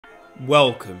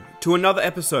Welcome to another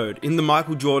episode in the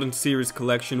Michael Jordan series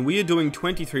collection. We are doing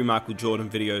 23 Michael Jordan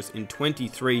videos in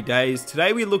 23 days.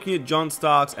 Today we're looking at John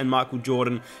Starks and Michael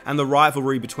Jordan and the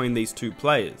rivalry between these two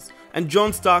players. And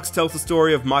John Starks tells the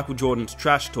story of Michael Jordan's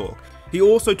trash talk. He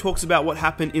also talks about what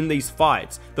happened in these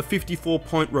fights, the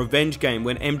 54-point revenge game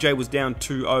when MJ was down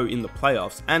 2-0 in the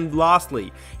playoffs, and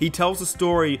lastly, he tells the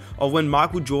story of when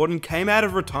Michael Jordan came out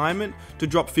of retirement to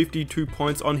drop 52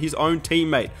 points on his own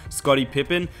teammate, Scottie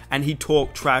Pippen, and he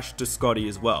talked trash to Scottie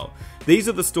as well. These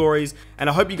are the stories, and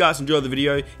I hope you guys enjoy the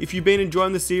video. If you've been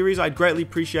enjoying the series, I'd greatly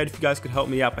appreciate if you guys could help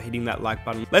me out by hitting that like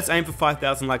button. Let's aim for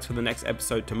 5,000 likes for the next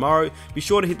episode tomorrow. Be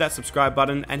sure to hit that subscribe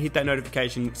button and hit that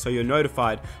notification so you're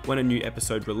notified when a new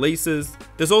episode releases.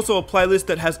 There's also a playlist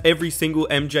that has every single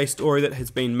MJ story that has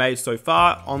been made so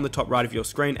far on the top right of your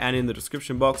screen and in the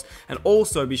description box. And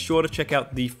also be sure to check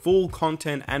out the full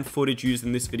content and footage used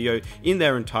in this video in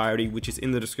their entirety, which is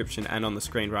in the description and on the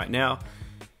screen right now.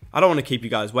 I don't want to keep you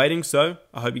guys waiting, so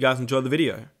I hope you guys enjoy the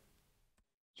video.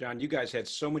 John, you guys had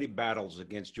so many battles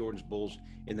against Jordan's Bulls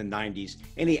in the 90s.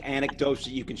 Any anecdotes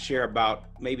that you can share about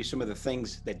maybe some of the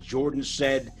things that Jordan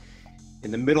said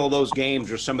in the middle of those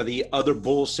games or some of the other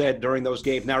Bulls said during those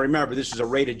games? Now, remember, this is a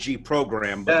rated G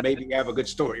program, but maybe you have a good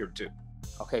story or two.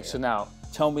 Okay, so now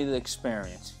tell me the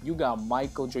experience. You got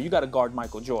Michael Jordan. You got to guard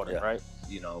Michael Jordan, right?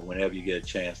 You know, whenever you get a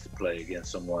chance to play against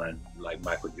someone like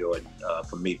Michael Jordan,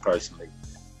 for me personally,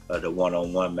 the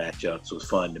one-on-one matchups was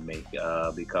fun to me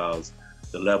because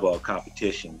the level of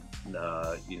competition,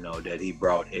 you know, that he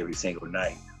brought every single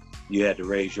night, you had to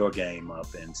raise your game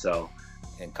up. And so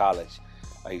in college,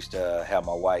 I used to have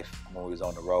my wife, when we was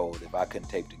on the road, if I couldn't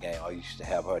tape the game, I used to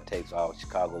have her tape all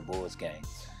Chicago Bulls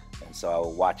games. And so I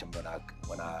would watch him when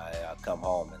I come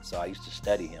home. And so I used to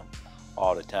study him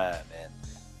all the time.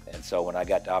 And so when I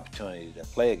got the opportunity to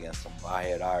play against him, I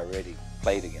had already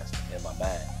played against him in my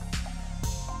mind.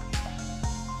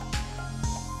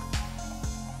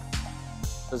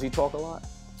 Does he talk a lot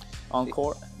on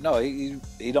court? No,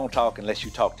 he don't talk unless you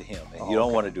talk to him, and you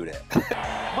don't want to do that.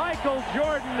 Michael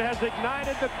Jordan has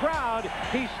ignited the crowd.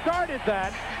 He started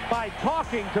that by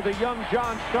talking to the young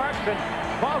John Starks and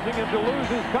causing him to lose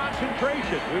his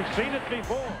concentration. We've seen it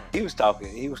before. He was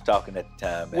talking at the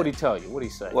time. What'd he tell you? What'd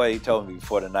he say? Well, he told me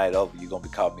before the night over, you're going to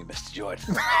be calling me Mr. Jordan.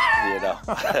 You know.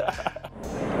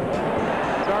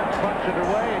 Starks punched it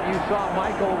away, and you saw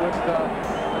Michael with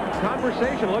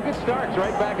conversation. Look at Starks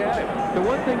right back at him. The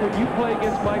one thing when you play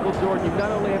against Michael Jordan, you not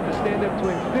only have to stand up to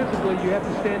him physically, you have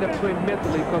to stand up to him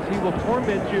mentally, because he will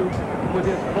torment you with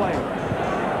his play.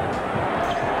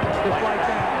 Just like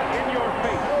that, in your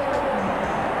face.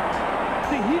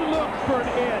 See, he looks for an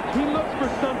edge. He looks for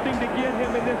something to get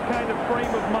him in this kind of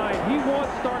frame of mind. He wants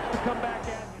Starks to come back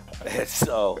at him. And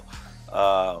so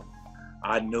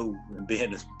I knew,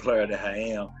 being the player that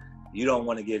I am, you don't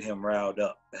want to get him riled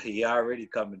up. He already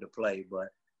coming to play, but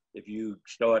if you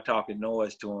start talking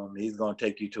noise to him, he's going to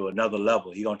take you to another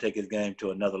level. He's going to take his game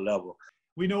to another level.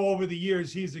 We know over the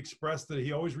years he's expressed that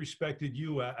he always respected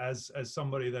you as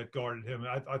somebody that guarded him.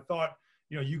 I thought,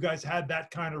 you know, you guys had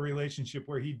that kind of relationship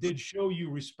where he did show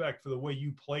you respect for the way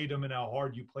you played him and how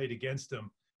hard you played against him.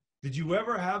 Did you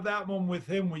ever have that moment with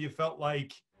him where you felt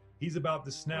like he's about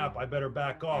to snap, I better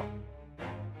back off?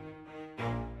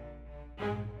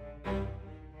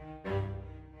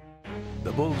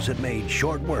 The Bulls had made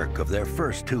short work of their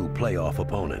first two playoff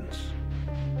opponents.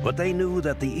 But they knew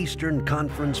that the Eastern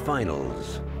Conference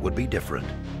Finals would be different,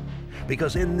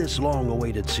 because in this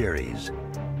long-awaited series,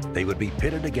 they would be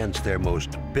pitted against their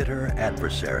most bitter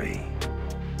adversary.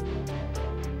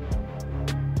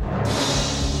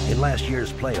 In last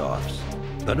year's playoffs,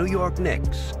 the New York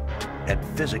Knicks had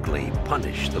physically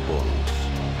punished the Bulls.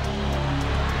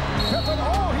 Pippen,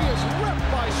 oh, he is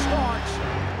ripped by Starks.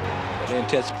 The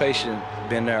anticipation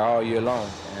been there all year long,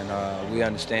 and we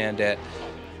understand that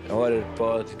in order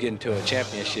for us to get into a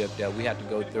championship, that we have to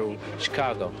go through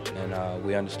Chicago, and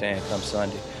we understand come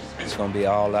Sunday it's going to be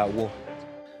an all-out war.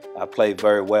 I played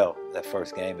very well that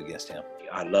first game against him.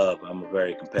 I'm a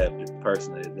very competitive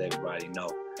person, as everybody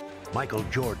knows. Michael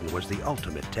Jordan was the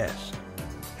ultimate test,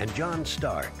 and John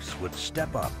Starks would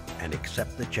step up and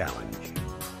accept the challenge.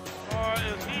 Or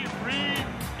is he read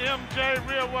MJ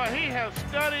real well? He has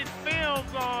studied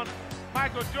films on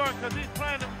Michael Jordan because he's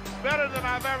playing him better than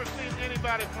I've ever seen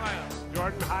anybody play him.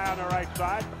 Jordan high on the right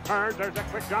side, turns, there's a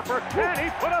quick jumper, and he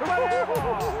put up an air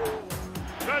ball.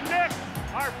 The Knicks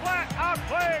are flat out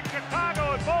playing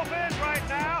Chicago at both ends right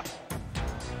now.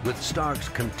 With Starks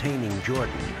containing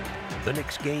Jordan, the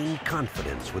Knicks gained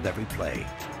confidence with every play.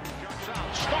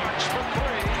 Starks for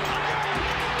three.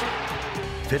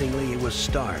 Fittingly, it was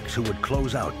Starks who would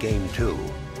close out Game 2.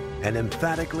 and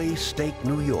emphatically stake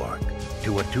New York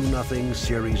to a 2-0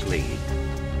 series lead.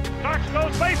 Starks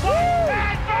goes baseline. Oh,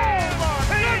 my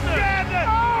goodness.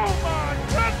 Oh, my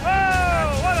goodness.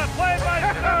 Oh, what a play by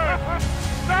Starks.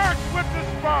 Starks with the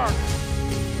spark.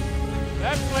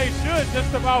 That play should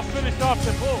just about finish off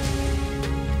the Bulls.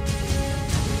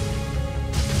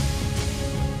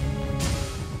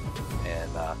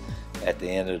 And at the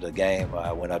end of the game,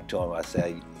 I went up to him. I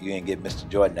said, "You ain't get Mr.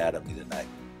 Jordan out of me tonight."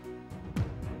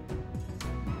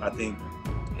 I think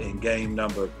in game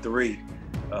number 3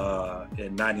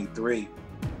 in '93,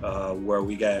 where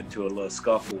we got into a little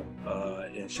scuffle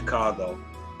in Chicago,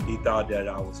 he thought that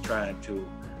I was trying to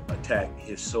attack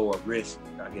his sore wrist.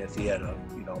 I guess he had a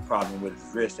problem with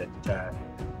his wrist at the time,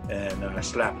 and I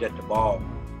slapped at the ball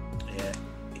and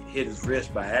hit his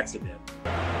wrist by accident.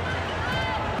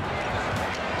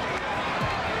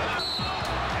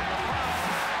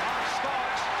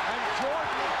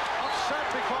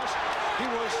 He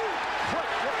was quick,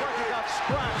 looked like he got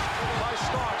scratched by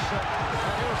Starks, and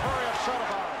he was very upset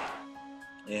about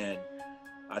it. And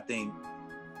I think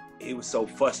he was so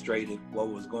frustrated what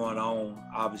was going on,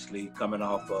 obviously coming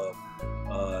off of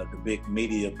the big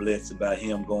media blitz about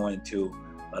him going to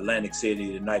Atlantic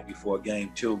City the night before game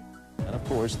 2. And of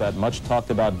course, that much talked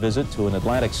about visit to an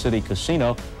Atlantic City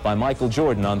casino by Michael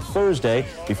Jordan on Thursday.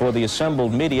 Before the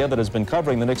assembled media that has been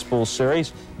covering the Knicks-Bulls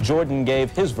series, Jordan gave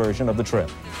his version of the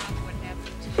trip.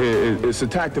 It's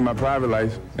attacked in my private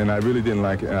life, and I really didn't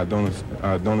like it, and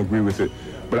I don't agree with it.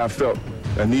 But I felt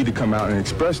a need to come out and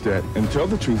express that and tell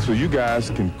the truth so you guys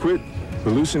can quit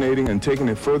hallucinating and taking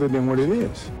it further than what it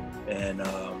is. And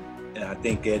I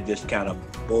think it just kind of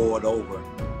boiled over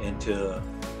into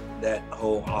that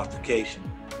whole altercation.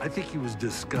 I think he was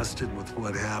disgusted with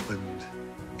what happened,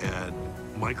 and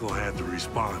Michael had to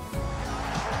respond.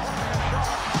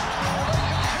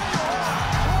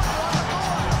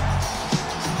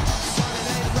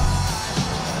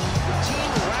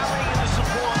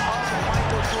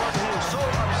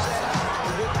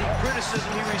 He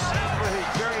received for his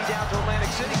journey down to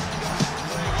Atlantic City.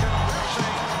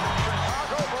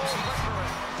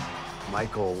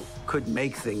 Michael could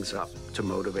make things up to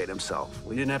motivate himself.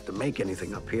 We didn't have to make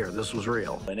anything up here. This was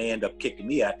real. And they ended up kicking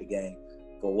me out the game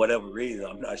for whatever reason.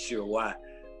 I'm not sure why,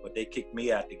 but they kicked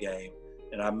me out the game.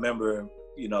 And I remember,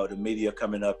 the media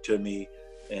coming up to me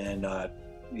and,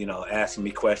 asking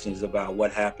me questions about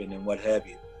what happened and what have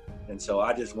you. And so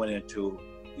I just went into,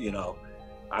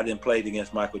 I didn't play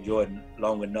against Michael Jordan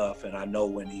long enough, and I know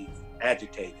when he's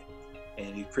agitated,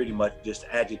 and he pretty much just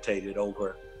agitated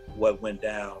over what went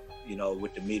down,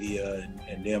 with the media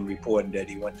and them reporting that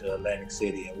he went to Atlantic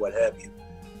City and what have you.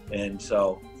 And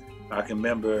so I can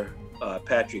remember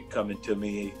Patrick coming to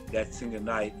me that single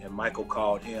night, and Michael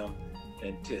called him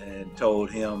and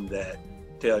told him that,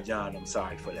 "Tell John I'm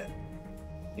sorry for that."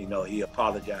 He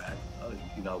apologized,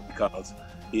 because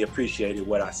he appreciated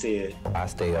what I said. I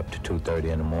stay up to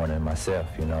 2:30 in the morning myself,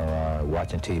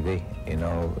 watching TV, and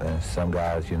some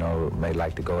guys, may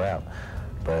like to go out.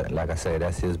 But like I say,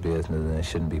 that's his business and it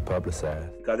shouldn't be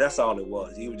publicized. Because that's all it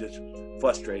was. He was just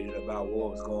frustrated about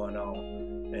what was going on.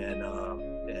 And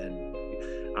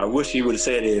I wish he would have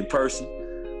said it in person,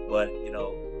 but,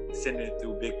 sending it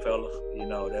through Big Fella,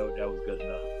 that was good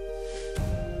enough.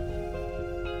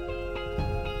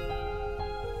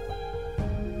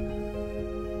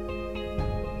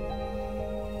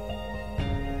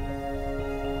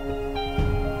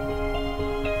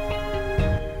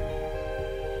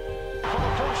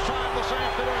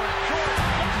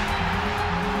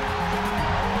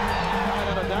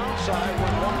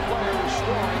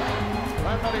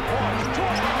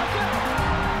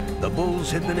 The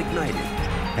Bulls had been ignited,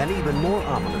 and even more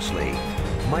ominously,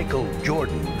 Michael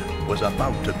Jordan was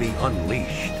about to be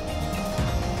unleashed.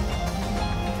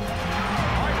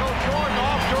 Michael Jordan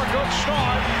off to a good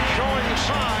start, showing the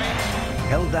signs.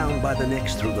 Held down by the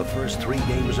Knicks through the first 3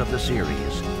 games of the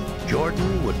series,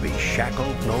 Jordan would be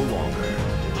shackled no longer.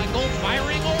 Michael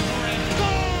firing over and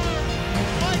score!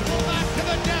 Michael back to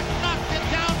the deck, knocked it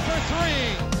down for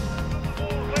 3.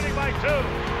 Bulls leading by 2.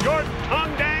 Jordan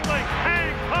tongue dangling,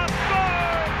 hang, pump,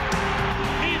 score!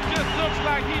 He just looks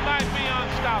like he might be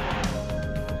unstoppable.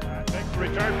 Makes the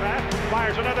return pass,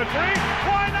 fires another 3.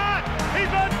 Why not?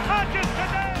 He's unconscious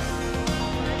today.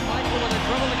 Michael with a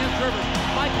dribble against Rivers.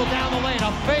 Michael down the lane,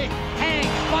 a fake,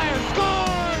 hangs, fires,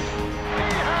 scores! He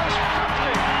has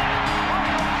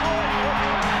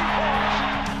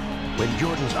 50. When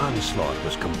Jordan's onslaught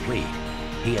was complete,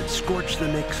 he had scorched the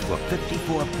Knicks for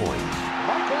 54 points.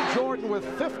 Michael Jordan with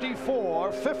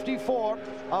 54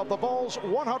 of the Bulls'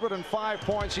 105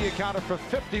 points. He accounted for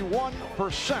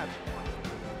 51%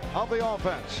 of the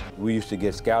offense. We used to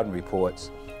get scouting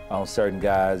reports on certain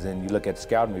guys, and you look at the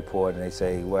scouting report and they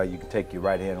say, well, you can take your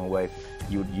right hand away.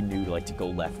 You knew like to go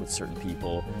left with certain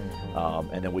people.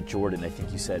 And then with Jordan, I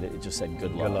think you said it just said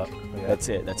good luck. Good luck. Yeah. That's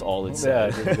it. That's all it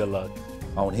said. Yeah, good luck.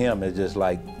 On him, it's just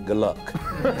like, good luck.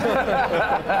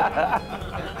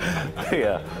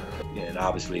 Yeah. And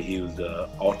obviously, he was the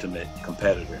ultimate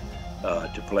competitor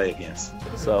to play against.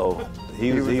 So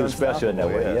he was special in that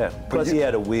way, yeah. Plus, he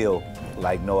had a will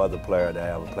like no other player that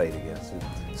I ever played against.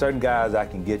 Certain guys I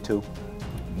can get to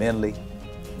mentally,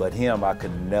 but him I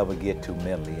could never get to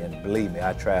mentally. And believe me,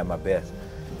 I tried my best.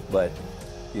 But,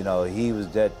 you know, he was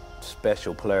that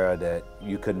special player that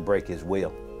you couldn't break his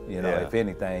will. You know, if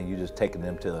anything, you just taking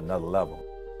them to another level.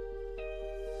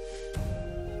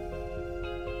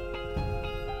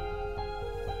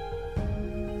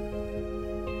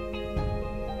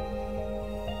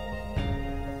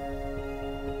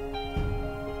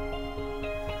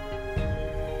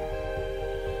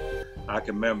 I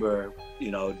can remember,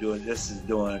 you know, doing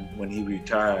when he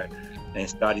retired, and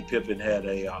Scottie Pippen had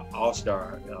a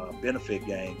All-Star benefit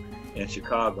game in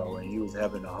Chicago, and he was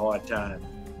having a hard time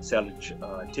selling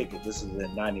tickets. This was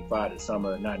in '95, the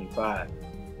summer of '95,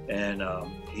 and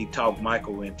he talked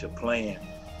Michael into playing.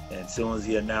 And as soon as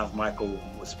he announced Michael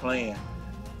was playing,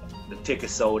 the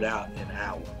tickets sold out in an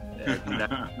hour.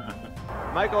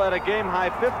 Michael had a game-high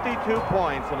 52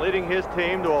 points and leading his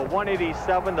team to a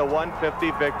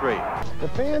 187-150 victory. The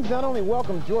fans not only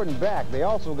welcomed Jordan back, they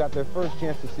also got their first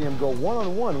chance to see him go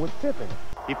one-on-one with Pippen.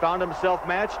 He found himself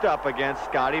matched up against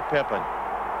Scottie Pippen.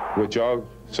 What y'all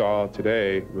saw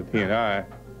today with he and I,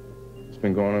 it's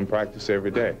been going on in practice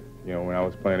every day, you know, when I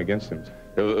was playing against him.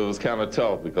 It was kind of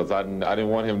tough because I didn't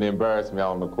want him to embarrass me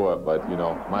out on the court, but, you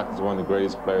know, Michael's one of the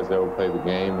greatest players that ever played the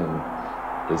game, and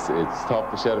it's tough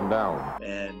to shut him down.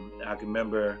 And I can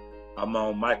remember I'm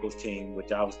on Michael's team,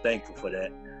 which I was thankful for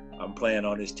that. I'm playing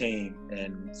on his team,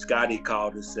 and Scottie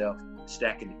called himself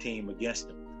stacking the team against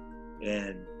him.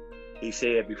 And he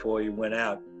said before he went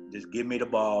out, just give me the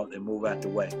ball and move out the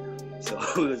way. So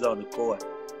he was on the court,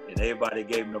 and everybody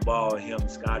gave him the ball, and him and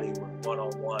Scottie were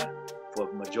one-on-one for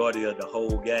the majority of the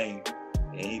whole game.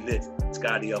 And he lit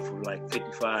Scottie up for like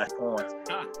 55 points.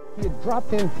 He had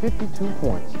dropped in 52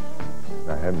 points.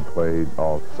 I hadn't played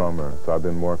all summer, so I've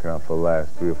been working out for the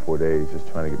last 3 or 4 days just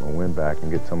trying to get my wind back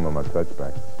and get some of my touch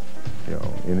back. You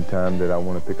know, anytime that I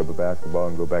want to pick up a basketball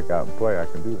and go back out and play, I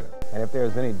can do that. And if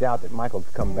there's any doubt that Michael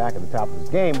could come back at the top of his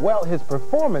game, well, his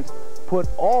performance put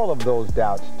all of those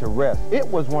doubts to rest. It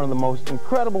was one of the most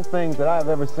incredible things that I've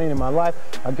ever seen in my life.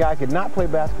 A guy could not play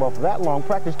basketball for that long,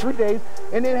 practice 3 days,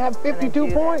 and then have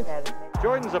 52 points.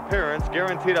 Jordan's appearance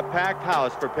guaranteed a packed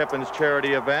house for Pippen's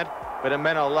charity event, but it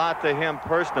meant a lot to him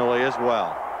personally as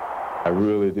well. I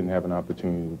really didn't have an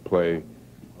opportunity to play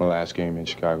my last game in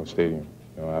Chicago Stadium.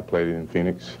 You know, I played it in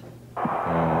Phoenix.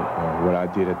 And what I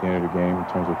did at the end of the game in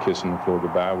terms of kissing the floor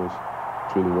goodbye was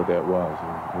truly what that was.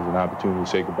 It was an opportunity to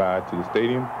say goodbye to the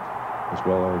stadium as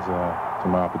well as to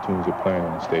my opportunities of playing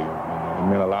in the stadium. And it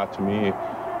meant a lot to me.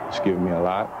 It's given me a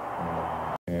lot.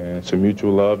 And it's a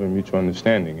mutual love and mutual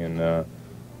understanding. And,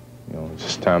 you know, it's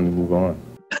just time to move on.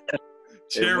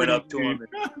 They went up to him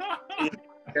and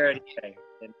charity game.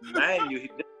 And mind you,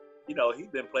 he's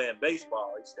been playing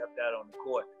baseball. He stepped out on the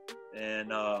court,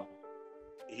 and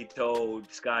he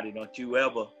told Scottie, "Don't you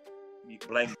ever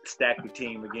stack your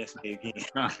team against me again."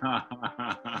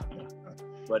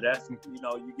 But that's,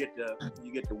 you get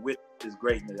to witness his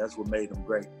greatness. That's what made him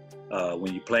great.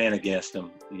 When you're playing against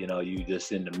him, you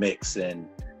just in the mix and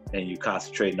you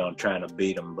concentrating on trying to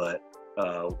beat him. But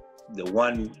the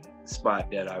one spot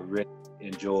that I really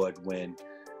enjoyed when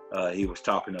he was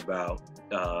talking about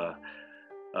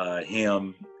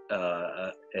him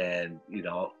and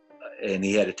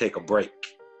he had to take a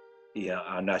break. Yeah,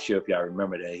 I'm not sure if y'all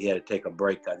remember that. He had to take a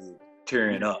break because he was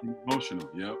tearing up. Emotional,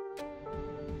 yep.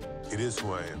 It is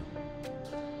who I am.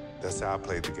 That's how I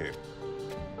played the game.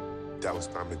 That was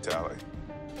my mentality.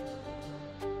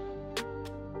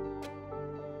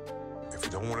 If you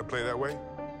don't want to play that way,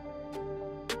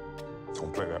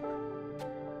 don't play that way.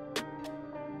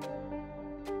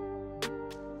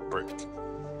 Break.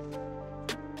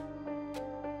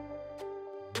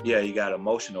 Yeah, he got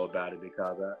emotional about it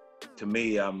because to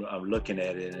me, I'm looking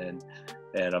at it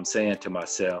and I'm saying to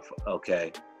myself,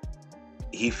 okay,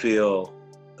 he feel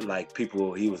like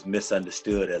he was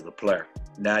misunderstood as a player.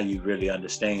 Now you really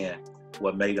understand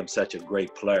what made him such a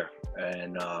great player,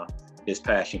 and his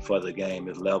passion for the game,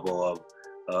 his level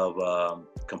of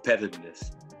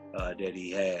competitiveness that he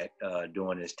had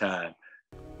during his time.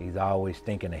 He's always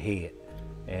thinking ahead,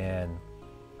 and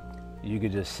you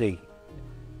could just see.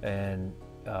 And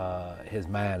his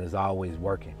mind is always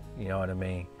working. You know what I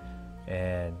mean?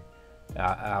 And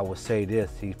I would say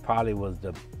this: he probably was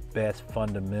the best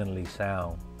fundamentally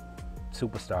sound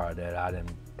superstar that I done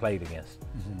played against.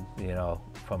 You know,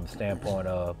 from the standpoint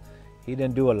of he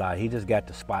didn't do a lot. He just got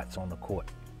the spots on the court.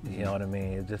 You know what I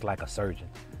mean? It's just like a surgeon.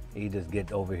 He just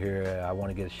get over here. I want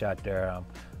to get a shot there. I'm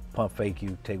pump fake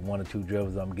you, take 1 or 2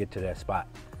 dribbles. I'm gonna get to that spot.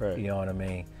 Right. You know what I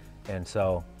mean? And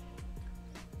so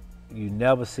you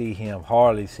never see him,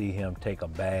 hardly see him take a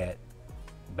bad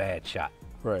shot.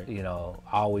 Right. You know,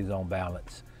 always on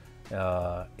balance.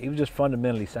 He was just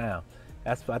fundamentally sound.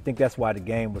 I think that's why the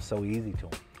game was so easy to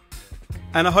him.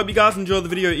 And I hope you guys enjoyed the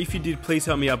video. If you did, please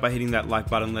help me out by hitting that like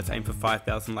button. Let's aim for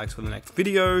 5,000 likes for the next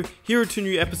video. Here are 2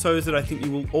 new episodes that I think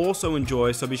you will also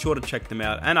enjoy, so be sure to check them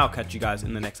out. And I'll catch you guys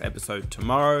in the next episode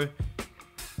tomorrow.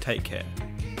 Take care.